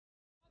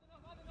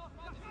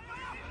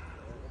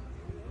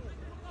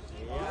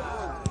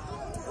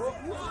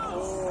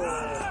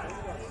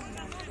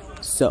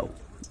So,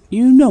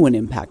 you know an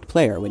impact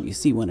player when you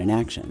see one in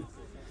action.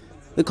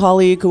 The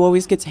colleague who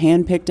always gets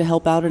handpicked to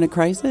help out in a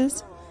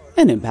crisis?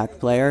 An impact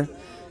player.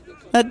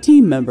 That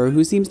team member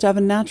who seems to have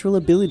a natural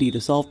ability to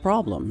solve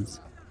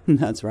problems?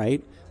 That's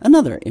right,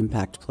 another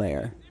impact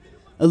player.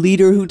 A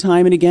leader who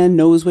time and again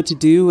knows what to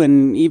do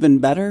and, even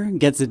better,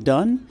 gets it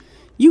done?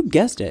 You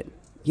guessed it,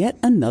 yet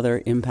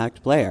another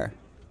impact player.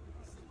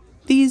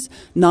 These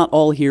not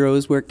all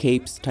heroes wear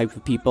capes type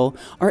of people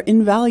are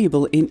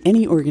invaluable in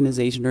any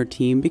organization or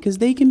team because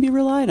they can be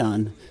relied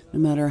on, no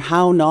matter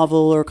how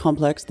novel or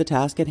complex the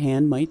task at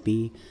hand might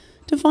be,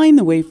 to find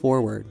the way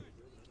forward.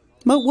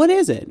 But what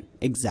is it,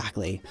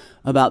 exactly,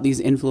 about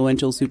these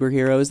influential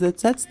superheroes that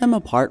sets them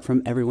apart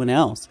from everyone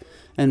else?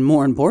 And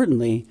more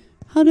importantly,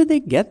 how did they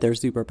get their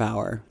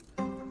superpower?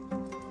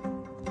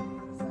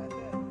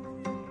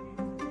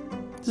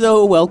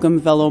 So welcome,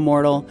 fellow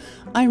mortal.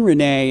 I'm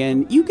Renee,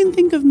 and you can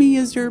think of me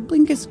as your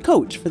Blinkist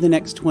coach for the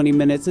next 20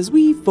 minutes as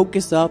we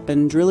focus up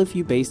and drill a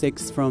few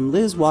basics from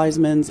Liz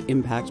Wiseman's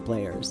Impact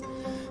Players.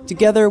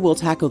 Together, we'll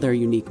tackle their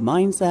unique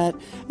mindset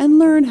and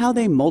learn how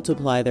they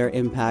multiply their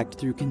impact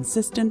through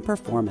consistent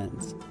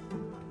performance.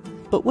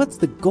 But what's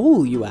the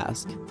goal, you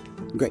ask?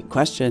 Great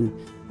question.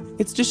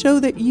 It's to show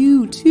that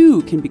you,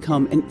 too, can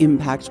become an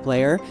impact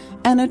player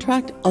and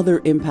attract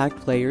other impact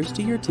players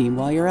to your team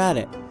while you're at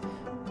it.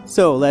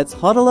 So let's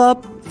huddle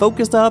up,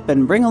 focus up,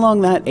 and bring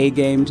along that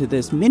A-game to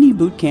this mini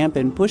boot camp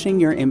in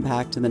pushing your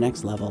impact to the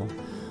next level.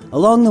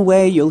 Along the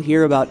way, you'll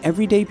hear about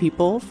everyday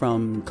people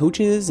from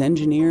coaches,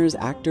 engineers,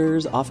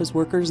 actors, office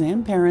workers,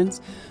 and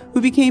parents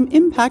who became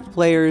impact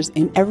players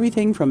in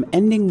everything from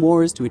ending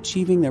wars to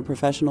achieving their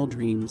professional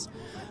dreams.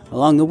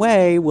 Along the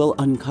way, we'll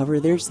uncover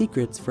their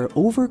secrets for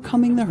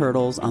overcoming the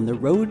hurdles on the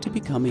road to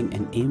becoming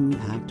an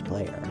impact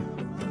player.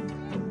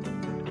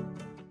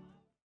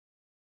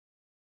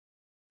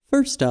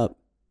 First up,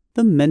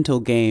 the mental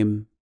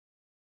game.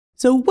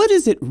 So what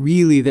is it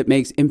really that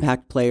makes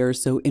impact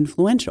players so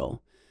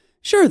influential?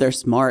 Sure, they're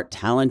smart,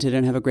 talented,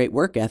 and have a great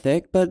work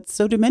ethic, but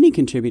so do many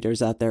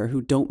contributors out there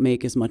who don't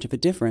make as much of a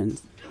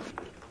difference.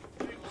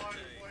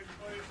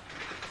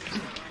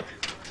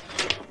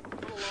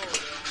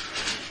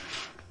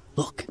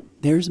 Look,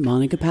 there's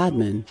Monica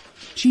Padman.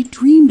 She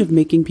dreamed of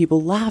making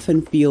people laugh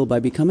and feel by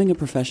becoming a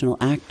professional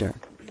actor.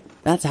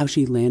 That's how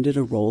she landed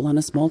a role on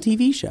a small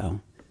TV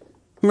show.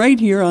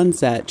 Right here on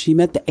set, she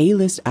met the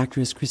A-list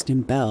actress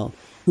Kristen Bell,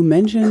 who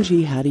mentioned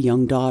she had a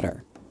young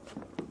daughter.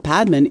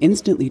 Padman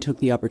instantly took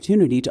the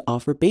opportunity to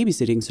offer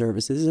babysitting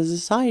services as a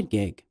side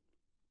gig.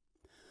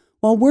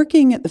 While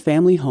working at the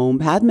family home,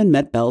 Padman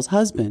met Bell's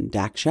husband,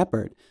 Dax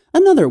Shepard,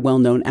 another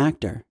well-known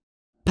actor.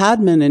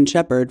 Padman and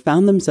Shepard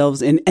found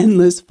themselves in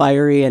endless,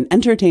 fiery, and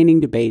entertaining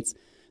debates,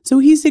 so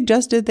he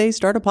suggested they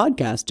start a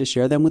podcast to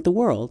share them with the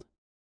world.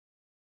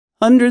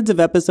 Hundreds of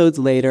episodes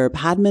later,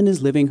 Padman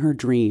is living her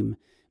dream,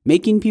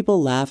 making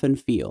people laugh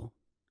and feel.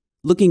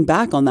 Looking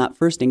back on that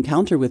first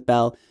encounter with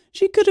Belle,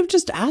 she could have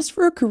just asked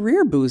for a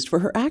career boost for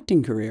her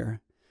acting career.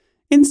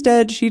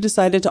 Instead, she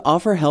decided to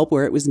offer help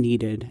where it was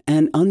needed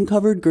and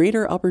uncovered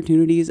greater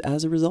opportunities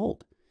as a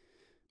result.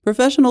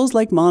 Professionals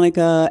like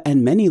Monica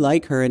and many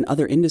like her in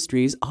other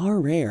industries are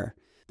rare.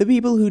 The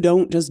people who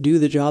don't just do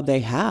the job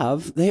they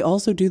have, they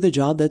also do the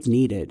job that's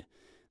needed.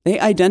 They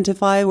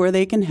identify where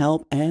they can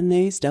help and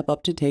they step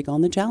up to take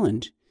on the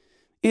challenge.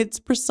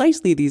 It's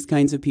precisely these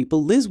kinds of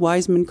people Liz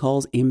Wiseman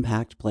calls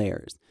impact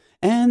players.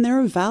 And they're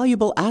a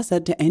valuable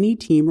asset to any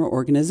team or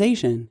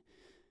organization.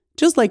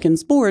 Just like in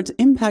sports,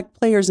 impact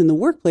players in the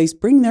workplace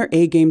bring their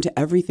A-game to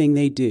everything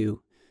they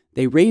do.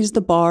 They raise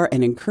the bar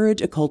and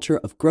encourage a culture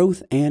of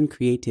growth and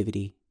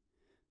creativity.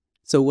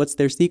 So what's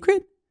their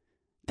secret?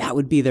 That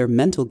would be their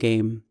mental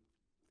game.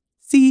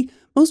 See,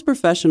 most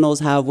professionals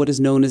have what is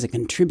known as a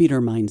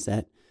contributor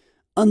mindset.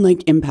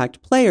 Unlike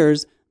impact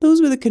players, those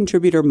with a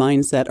contributor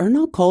mindset are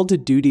not called to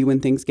duty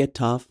when things get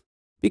tough.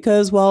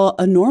 Because while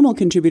a normal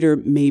contributor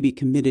may be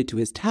committed to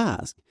his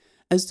task,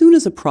 as soon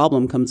as a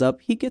problem comes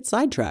up, he gets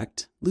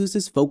sidetracked,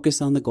 loses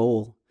focus on the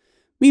goal.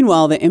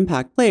 Meanwhile, the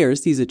impact player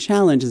sees a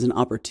challenge as an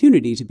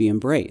opportunity to be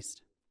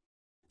embraced.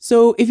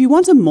 So if you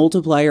want to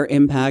multiply your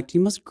impact, you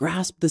must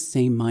grasp the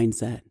same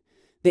mindset.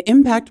 The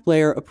impact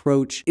player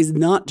approach is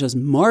not just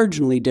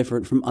marginally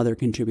different from other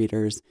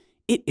contributors,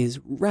 it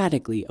is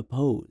radically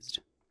opposed.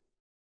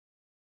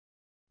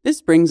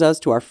 This brings us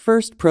to our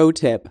first pro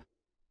tip.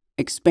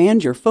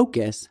 Expand your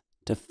focus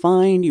to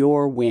find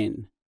your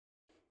win.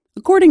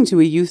 According to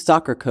a youth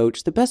soccer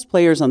coach, the best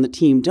players on the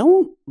team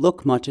don't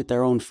look much at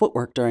their own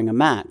footwork during a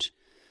match.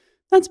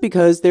 That's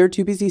because they're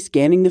too busy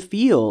scanning the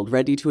field,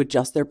 ready to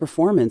adjust their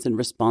performance in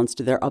response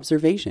to their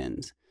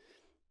observations.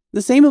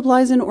 The same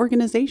applies in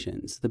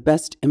organizations. The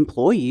best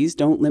employees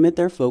don't limit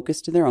their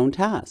focus to their own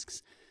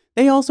tasks.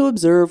 They also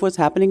observe what's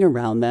happening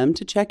around them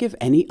to check if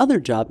any other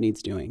job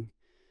needs doing.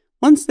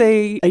 Once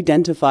they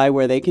identify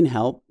where they can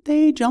help,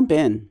 they jump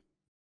in.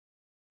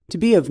 To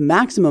be of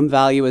maximum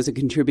value as a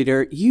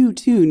contributor, you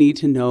too need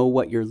to know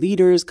what your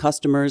leaders,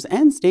 customers,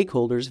 and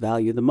stakeholders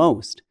value the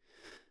most.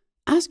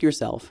 Ask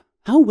yourself,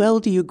 how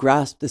well do you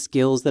grasp the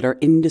skills that are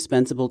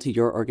indispensable to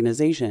your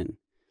organization?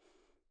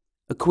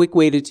 A quick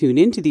way to tune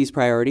into these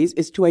priorities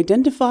is to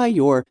identify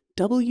your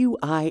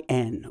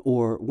W.I.N,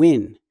 or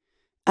WIN.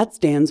 That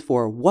stands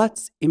for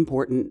What's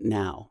Important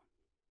Now.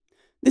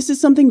 This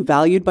is something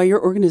valued by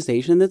your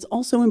organization that's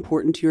also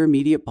important to your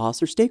immediate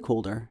boss or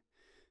stakeholder.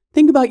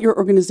 Think about your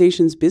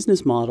organization's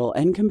business model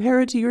and compare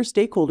it to your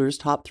stakeholders'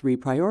 top 3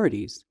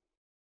 priorities.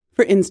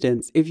 For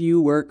instance, if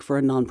you work for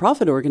a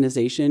nonprofit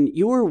organization,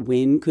 your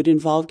win could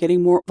involve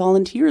getting more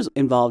volunteers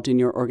involved in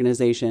your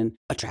organization,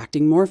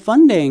 attracting more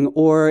funding,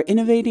 or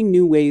innovating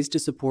new ways to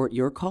support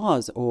your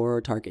cause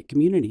or target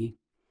community.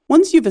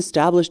 Once you've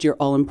established your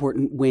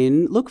all-important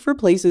win, look for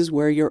places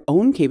where your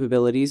own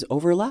capabilities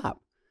overlap,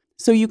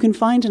 so you can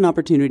find an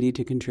opportunity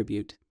to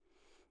contribute.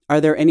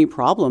 Are there any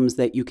problems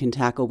that you can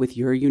tackle with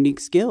your unique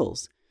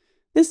skills?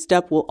 This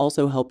step will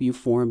also help you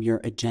form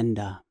your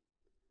agenda.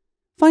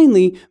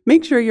 Finally,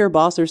 make sure your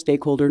boss or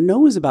stakeholder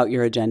knows about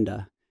your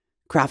agenda.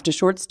 Craft a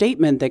short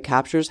statement that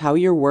captures how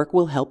your work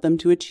will help them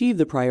to achieve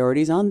the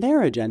priorities on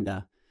their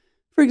agenda.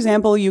 For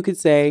example, you could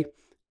say,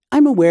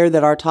 "I'm aware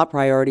that our top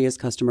priority is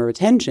customer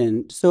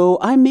retention, so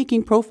I'm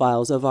making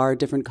profiles of our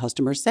different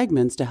customer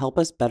segments to help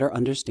us better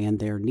understand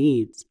their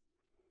needs."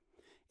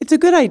 It's a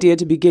good idea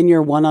to begin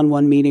your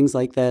one-on-one meetings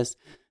like this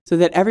so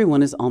that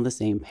everyone is on the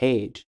same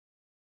page.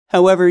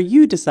 However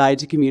you decide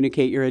to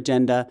communicate your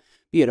agenda,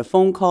 be it a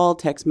phone call,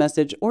 text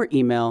message, or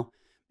email,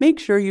 make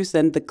sure you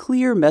send the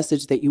clear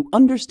message that you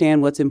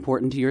understand what's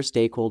important to your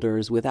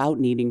stakeholders without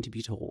needing to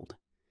be told.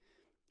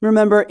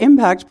 Remember,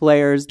 impact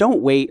players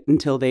don't wait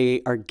until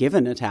they are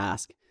given a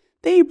task.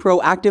 They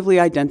proactively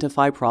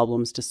identify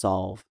problems to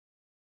solve.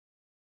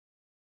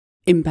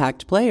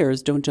 Impact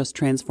players don't just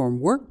transform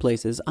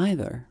workplaces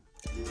either.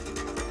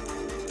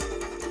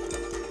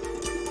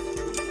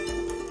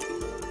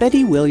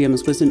 Betty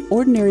Williams was an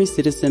ordinary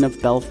citizen of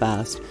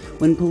Belfast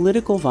when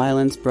political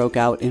violence broke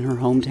out in her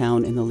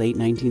hometown in the late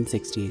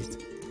 1960s.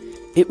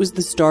 It was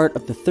the start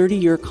of the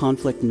 30-year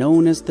conflict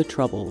known as the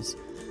Troubles,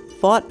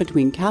 fought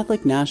between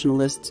Catholic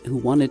nationalists who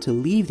wanted to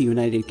leave the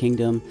United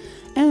Kingdom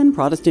and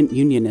Protestant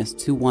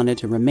Unionists who wanted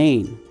to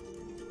remain.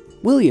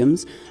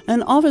 Williams,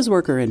 an office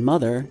worker and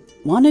mother,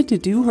 wanted to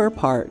do her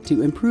part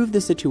to improve the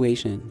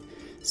situation.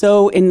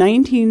 So in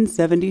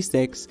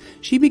 1976,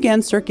 she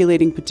began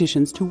circulating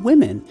petitions to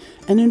women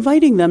and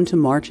inviting them to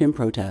march in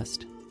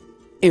protest.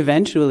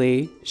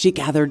 Eventually, she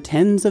gathered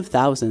tens of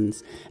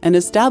thousands and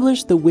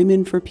established the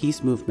Women for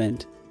Peace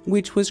movement,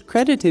 which was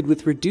credited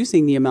with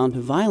reducing the amount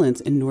of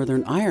violence in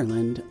Northern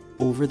Ireland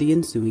over the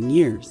ensuing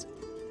years.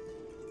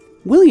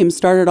 Williams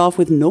started off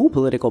with no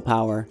political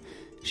power.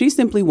 She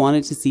simply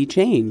wanted to see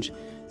change,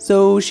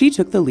 so she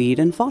took the lead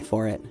and fought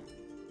for it.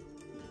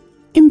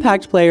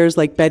 Impact players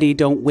like Betty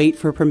don't wait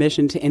for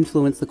permission to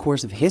influence the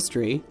course of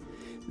history.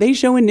 They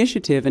show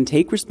initiative and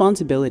take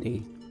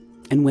responsibility.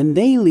 And when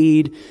they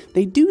lead,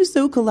 they do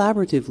so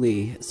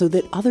collaboratively so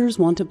that others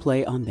want to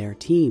play on their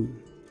team.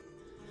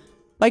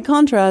 By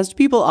contrast,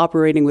 people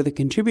operating with a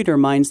contributor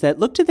mindset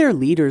look to their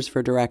leaders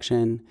for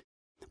direction.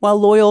 While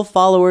loyal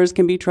followers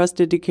can be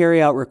trusted to carry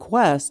out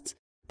requests,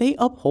 they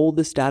uphold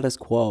the status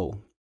quo.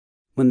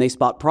 When they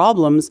spot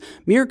problems,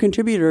 mere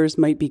contributors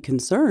might be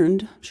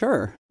concerned,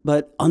 sure,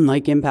 but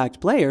unlike impact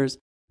players,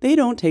 they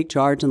don't take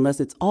charge unless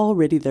it's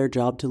already their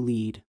job to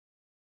lead.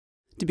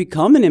 To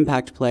become an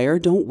impact player,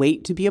 don't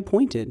wait to be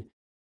appointed.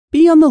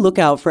 Be on the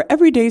lookout for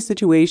everyday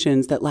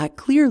situations that lack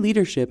clear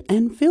leadership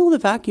and fill the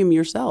vacuum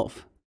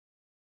yourself.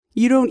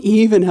 You don't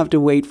even have to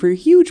wait for a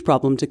huge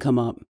problem to come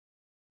up.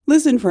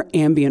 Listen for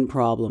ambient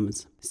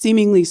problems,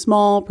 seemingly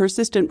small,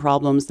 persistent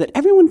problems that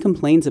everyone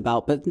complains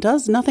about but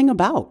does nothing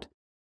about.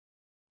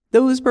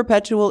 Those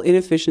perpetual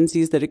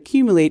inefficiencies that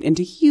accumulate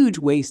into huge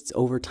wastes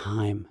over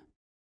time.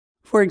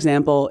 For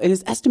example, it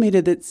is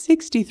estimated that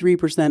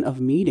 63% of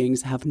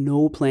meetings have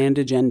no planned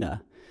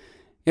agenda.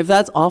 If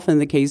that's often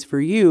the case for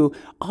you,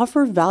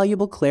 offer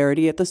valuable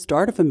clarity at the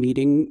start of a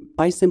meeting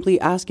by simply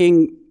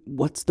asking,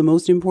 "What's the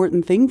most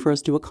important thing for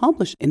us to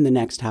accomplish in the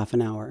next half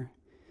an hour?"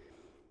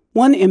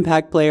 One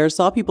impact player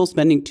saw people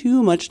spending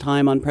too much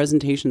time on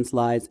presentation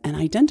slides and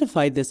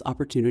identified this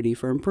opportunity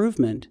for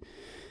improvement.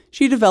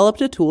 She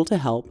developed a tool to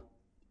help,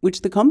 which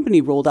the company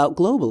rolled out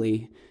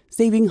globally,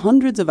 saving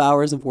hundreds of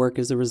hours of work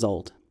as a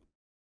result.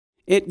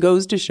 It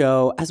goes to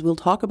show, as we'll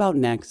talk about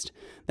next,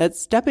 that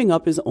stepping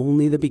up is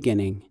only the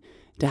beginning.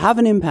 To have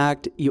an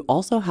impact, you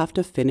also have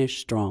to finish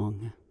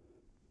strong.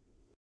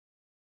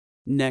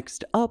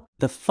 Next up,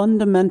 the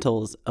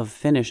fundamentals of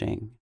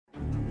finishing.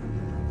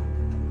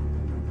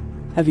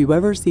 Have you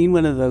ever seen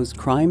one of those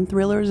crime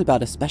thrillers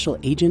about a special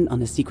agent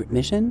on a secret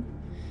mission?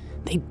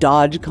 They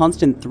dodge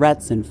constant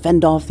threats and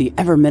fend off the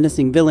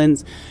ever-menacing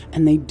villains,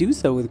 and they do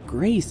so with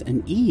grace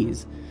and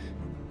ease.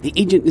 The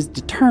agent is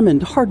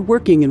determined,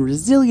 hardworking, and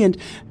resilient,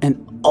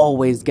 and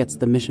always gets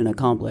the mission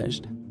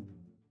accomplished.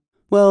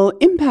 Well,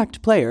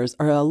 impact players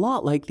are a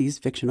lot like these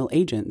fictional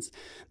agents.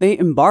 They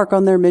embark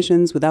on their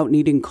missions without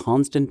needing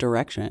constant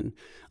direction.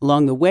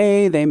 Along the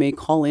way, they may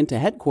call into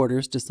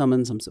headquarters to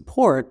summon some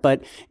support,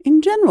 but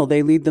in general,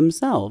 they lead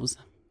themselves.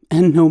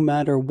 And no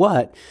matter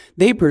what,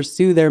 they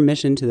pursue their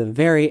mission to the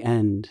very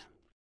end.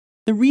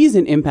 The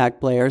reason impact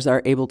players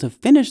are able to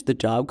finish the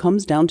job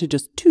comes down to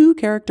just two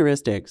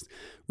characteristics: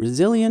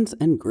 resilience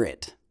and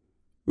grit.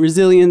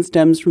 Resilience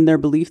stems from their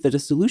belief that a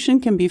solution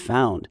can be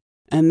found,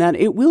 and that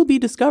it will be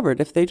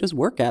discovered if they just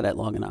work at it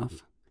long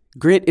enough.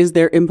 Grit is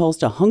their impulse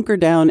to hunker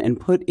down and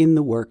put in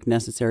the work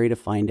necessary to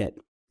find it,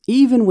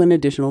 even when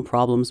additional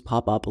problems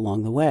pop up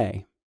along the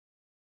way.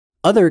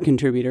 Other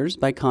contributors,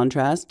 by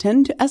contrast,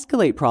 tend to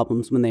escalate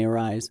problems when they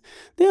arise.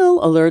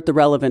 They'll alert the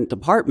relevant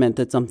department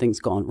that something's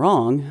gone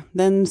wrong,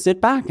 then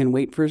sit back and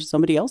wait for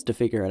somebody else to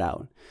figure it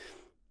out.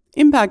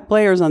 Impact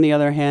players, on the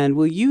other hand,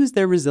 will use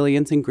their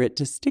resilience and grit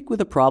to stick with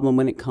a problem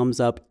when it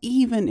comes up,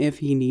 even if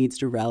he needs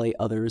to rally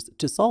others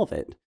to solve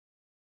it.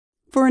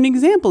 For an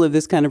example of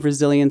this kind of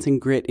resilience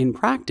and grit in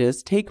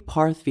practice, take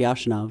Parth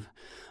Vaishnav,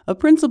 a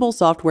principal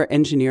software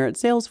engineer at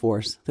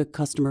Salesforce, the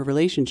customer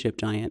relationship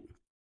giant.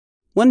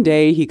 One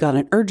day, he got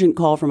an urgent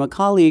call from a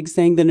colleague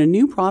saying that a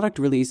new product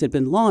release had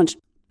been launched,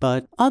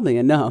 but oddly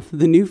enough,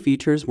 the new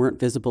features weren't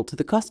visible to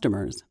the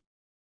customers.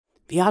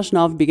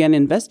 Vaishnav began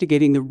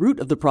investigating the root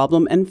of the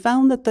problem and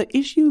found that the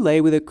issue lay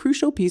with a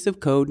crucial piece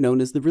of code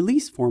known as the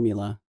release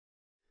formula.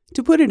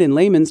 To put it in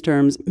layman's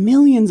terms,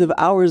 millions of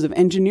hours of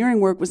engineering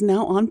work was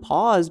now on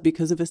pause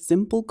because of a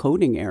simple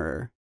coding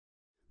error.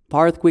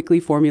 Parth quickly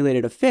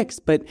formulated a fix,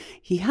 but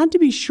he had to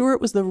be sure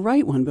it was the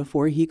right one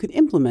before he could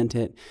implement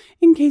it,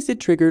 in case it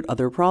triggered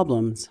other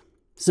problems.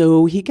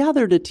 So he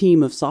gathered a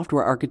team of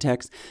software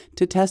architects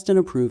to test and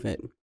approve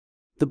it.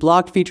 The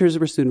blocked features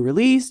were soon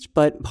released,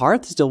 but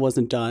Parth still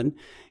wasn't done.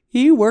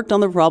 He worked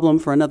on the problem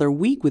for another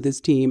week with his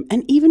team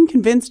and even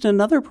convinced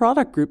another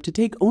product group to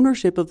take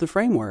ownership of the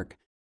framework,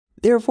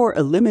 therefore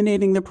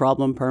eliminating the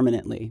problem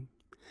permanently.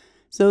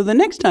 So the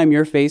next time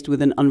you're faced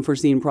with an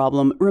unforeseen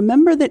problem,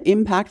 remember that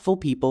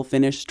impactful people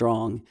finish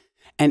strong.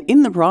 And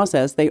in the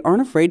process, they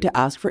aren't afraid to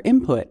ask for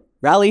input,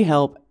 rally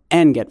help,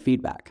 and get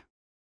feedback.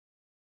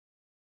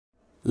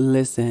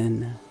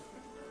 Listen.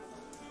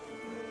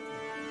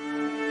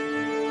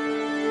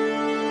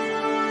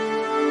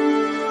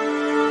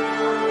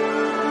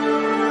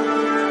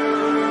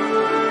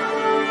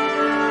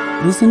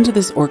 Listen to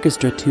this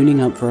orchestra tuning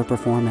up for a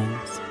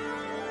performance.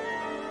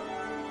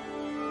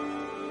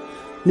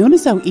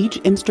 Notice how each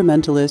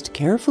instrumentalist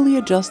carefully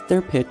adjusts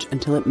their pitch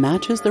until it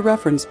matches the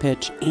reference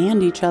pitch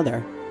and each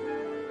other.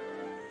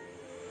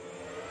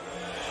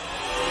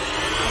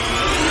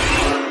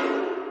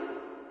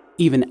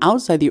 Even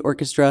outside the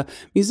orchestra,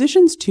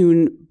 musicians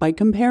tune by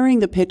comparing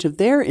the pitch of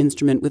their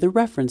instrument with a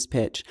reference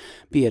pitch,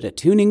 be it a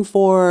tuning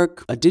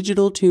fork, a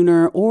digital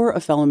tuner, or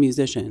a fellow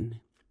musician.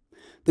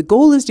 The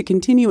goal is to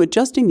continue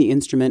adjusting the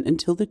instrument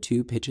until the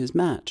two pitches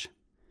match.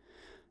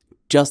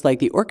 Just like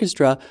the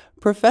orchestra,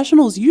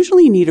 professionals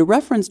usually need a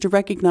reference to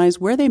recognize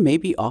where they may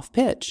be off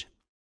pitch.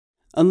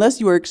 Unless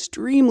you are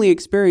extremely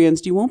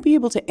experienced, you won't be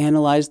able to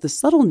analyze the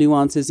subtle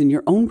nuances in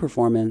your own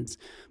performance,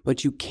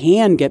 but you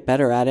can get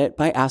better at it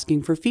by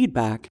asking for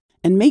feedback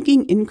and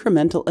making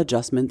incremental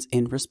adjustments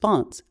in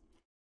response.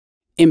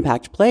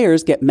 Impact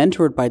players get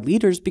mentored by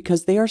leaders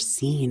because they are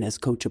seen as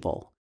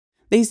coachable.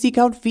 They seek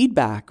out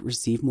feedback,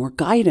 receive more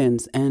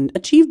guidance, and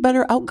achieve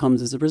better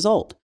outcomes as a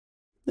result.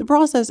 The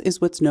process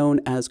is what's known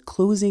as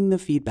closing the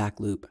feedback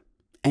loop,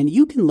 and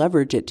you can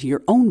leverage it to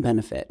your own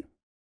benefit.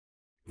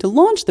 To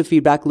launch the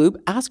feedback loop,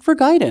 ask for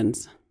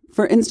guidance.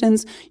 For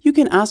instance, you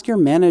can ask your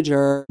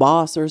manager,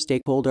 boss, or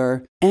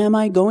stakeholder, am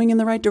I going in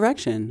the right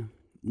direction?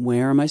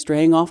 Where am I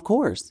straying off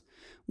course?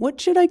 What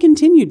should I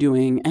continue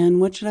doing,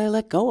 and what should I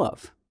let go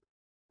of?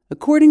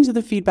 According to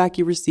the feedback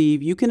you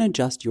receive, you can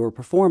adjust your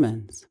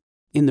performance.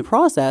 In the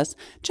process,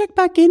 check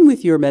back in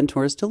with your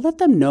mentors to let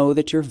them know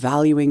that you're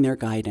valuing their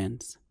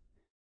guidance.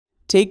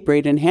 Take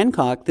Braden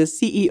Hancock, the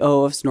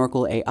CEO of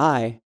Snorkel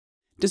AI.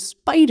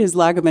 Despite his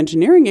lack of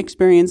engineering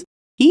experience,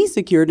 he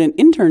secured an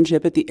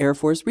internship at the Air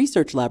Force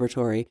Research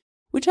Laboratory,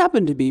 which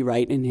happened to be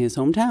right in his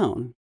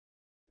hometown.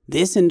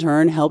 This, in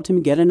turn, helped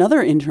him get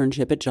another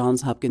internship at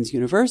Johns Hopkins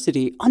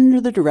University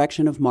under the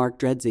direction of Mark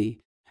Dredsey,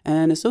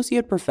 an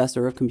associate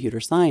professor of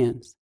computer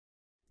science.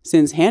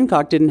 Since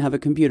Hancock didn't have a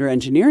computer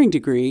engineering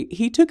degree,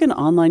 he took an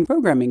online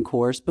programming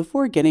course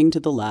before getting to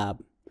the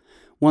lab.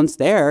 Once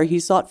there, he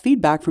sought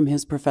feedback from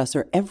his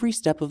professor every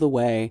step of the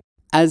way.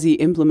 As he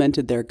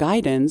implemented their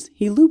guidance,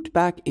 he looped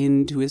back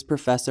into his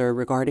professor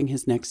regarding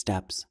his next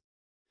steps.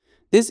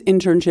 This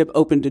internship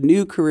opened a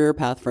new career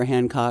path for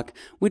Hancock,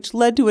 which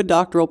led to a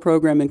doctoral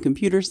program in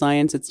computer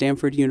science at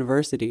Stanford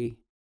University.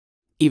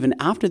 Even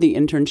after the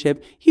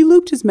internship, he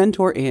looped his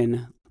mentor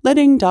in,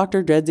 letting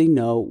Dr. Dredsey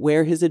know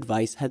where his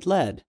advice had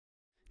led.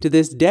 To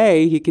this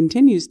day, he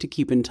continues to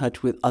keep in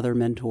touch with other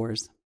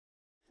mentors.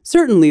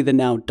 Certainly, the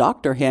now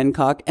Dr.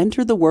 Hancock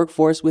entered the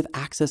workforce with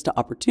access to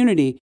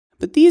opportunity,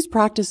 but these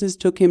practices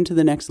took him to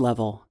the next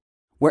level.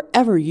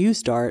 Wherever you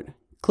start,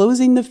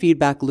 closing the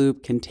feedback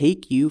loop can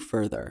take you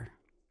further.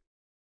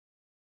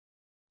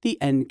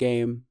 The end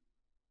game.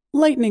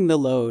 Lightening the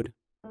load.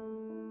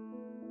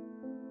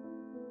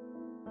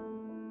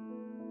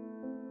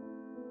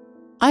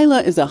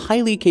 Isla is a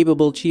highly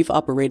capable chief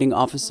operating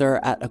officer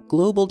at a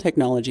global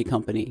technology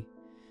company.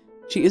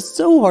 She is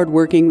so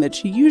hardworking that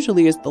she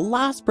usually is the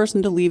last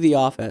person to leave the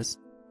office,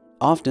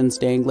 often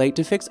staying late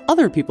to fix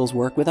other people's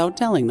work without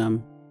telling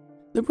them.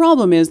 The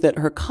problem is that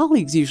her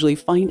colleagues usually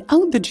find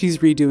out that she's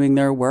redoing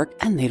their work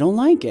and they don't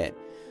like it.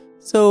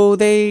 So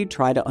they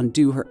try to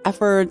undo her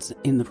efforts,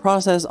 in the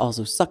process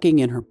also sucking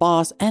in her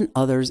boss and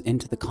others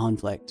into the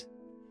conflict.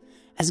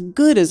 As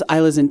good as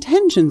Isla's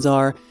intentions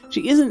are,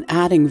 she isn't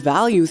adding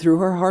value through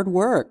her hard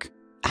work.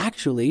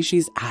 Actually,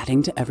 she's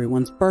adding to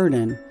everyone's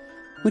burden,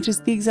 which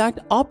is the exact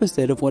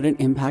opposite of what an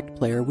impact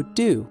player would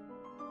do.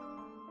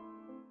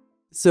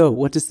 So,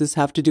 what does this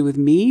have to do with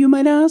me, you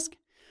might ask?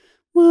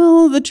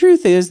 Well, the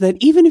truth is that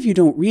even if you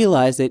don't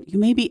realize it, you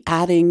may be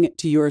adding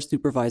to your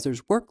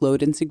supervisor's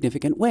workload in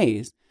significant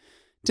ways.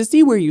 To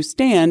see where you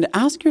stand,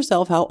 ask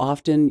yourself how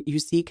often you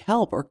seek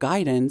help or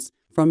guidance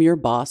from your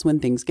boss when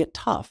things get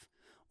tough,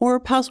 or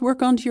pass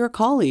work on to your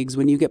colleagues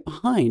when you get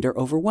behind or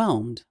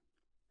overwhelmed.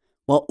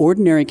 While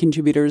ordinary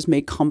contributors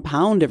may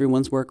compound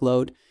everyone's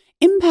workload,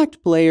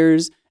 impact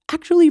players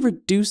actually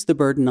reduce the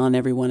burden on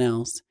everyone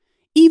else.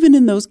 Even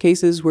in those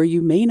cases where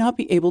you may not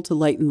be able to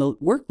lighten the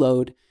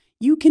workload,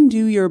 you can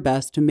do your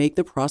best to make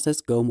the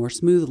process go more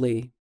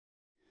smoothly.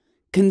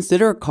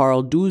 Consider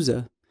Carl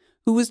Duze,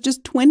 who was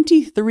just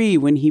 23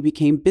 when he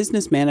became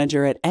business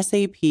manager at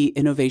SAP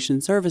Innovation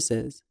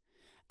Services.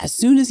 As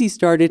soon as he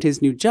started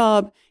his new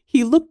job,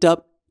 he looked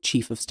up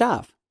Chief of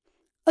Staff,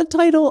 a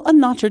title a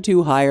notch or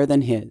two higher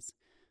than his,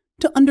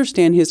 to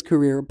understand his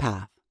career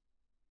path.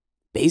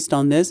 Based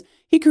on this,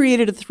 he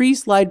created a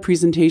 3-slide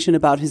presentation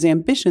about his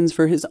ambitions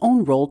for his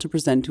own role to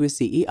present to his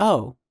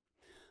CEO.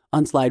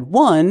 On slide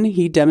 1,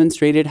 he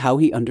demonstrated how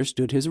he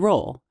understood his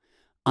role.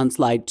 On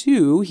slide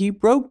 2, he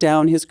broke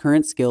down his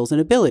current skills and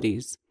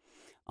abilities.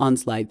 On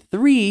slide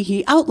 3,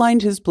 he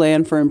outlined his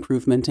plan for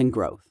improvement and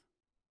growth.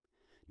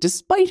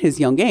 Despite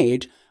his young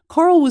age,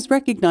 Carl was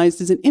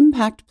recognized as an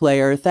impact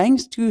player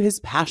thanks to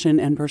his passion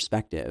and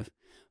perspective.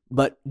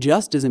 But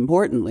just as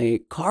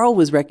importantly, Carl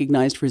was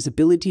recognized for his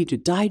ability to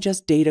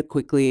digest data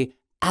quickly,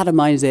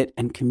 atomize it,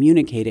 and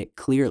communicate it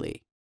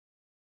clearly.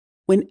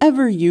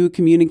 Whenever you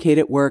communicate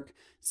at work,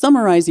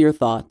 summarize your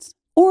thoughts,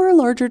 or a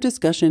larger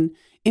discussion,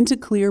 into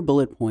clear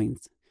bullet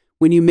points.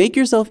 When you make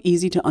yourself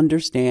easy to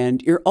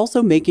understand, you're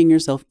also making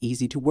yourself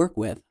easy to work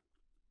with.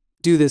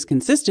 Do this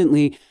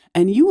consistently,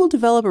 and you will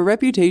develop a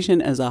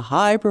reputation as a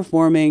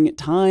high-performing,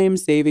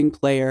 time-saving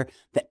player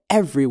that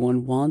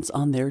everyone wants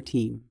on their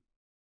team.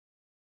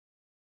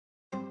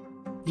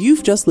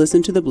 You've just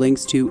listened to the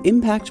Blinks to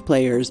Impact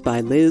Players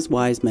by Liz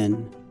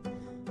Wiseman.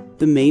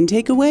 The main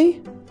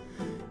takeaway?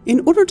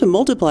 In order to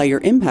multiply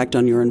your impact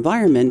on your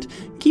environment,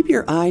 keep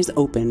your eyes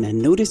open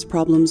and notice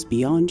problems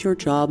beyond your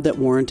job that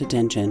warrant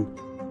attention.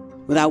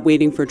 Without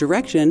waiting for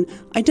direction,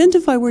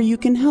 identify where you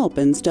can help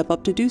and step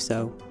up to do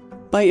so.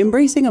 By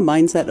embracing a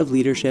mindset of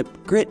leadership,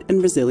 grit,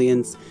 and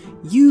resilience,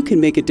 you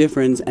can make a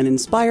difference and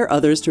inspire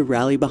others to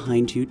rally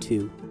behind you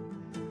too.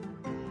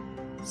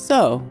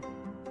 So,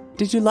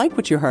 did you like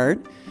what you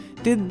heard?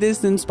 Did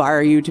this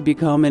inspire you to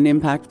become an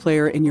impact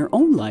player in your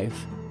own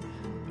life?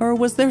 Or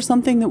was there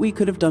something that we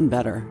could have done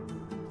better?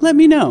 Let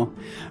me know.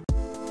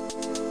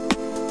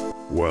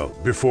 Well,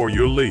 before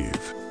you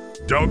leave,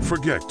 don't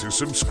forget to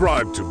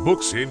subscribe to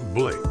Books in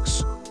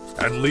Blinks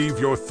and leave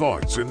your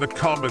thoughts in the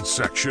comments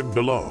section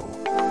below.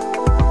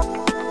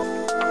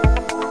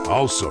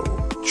 Also,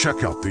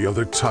 check out the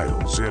other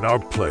titles in our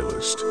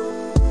playlist.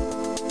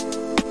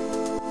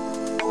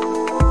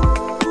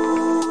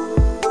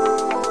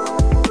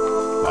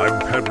 I'm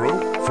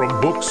Pedro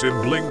from Books in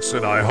Blinks,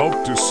 and I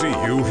hope to see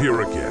you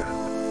here again.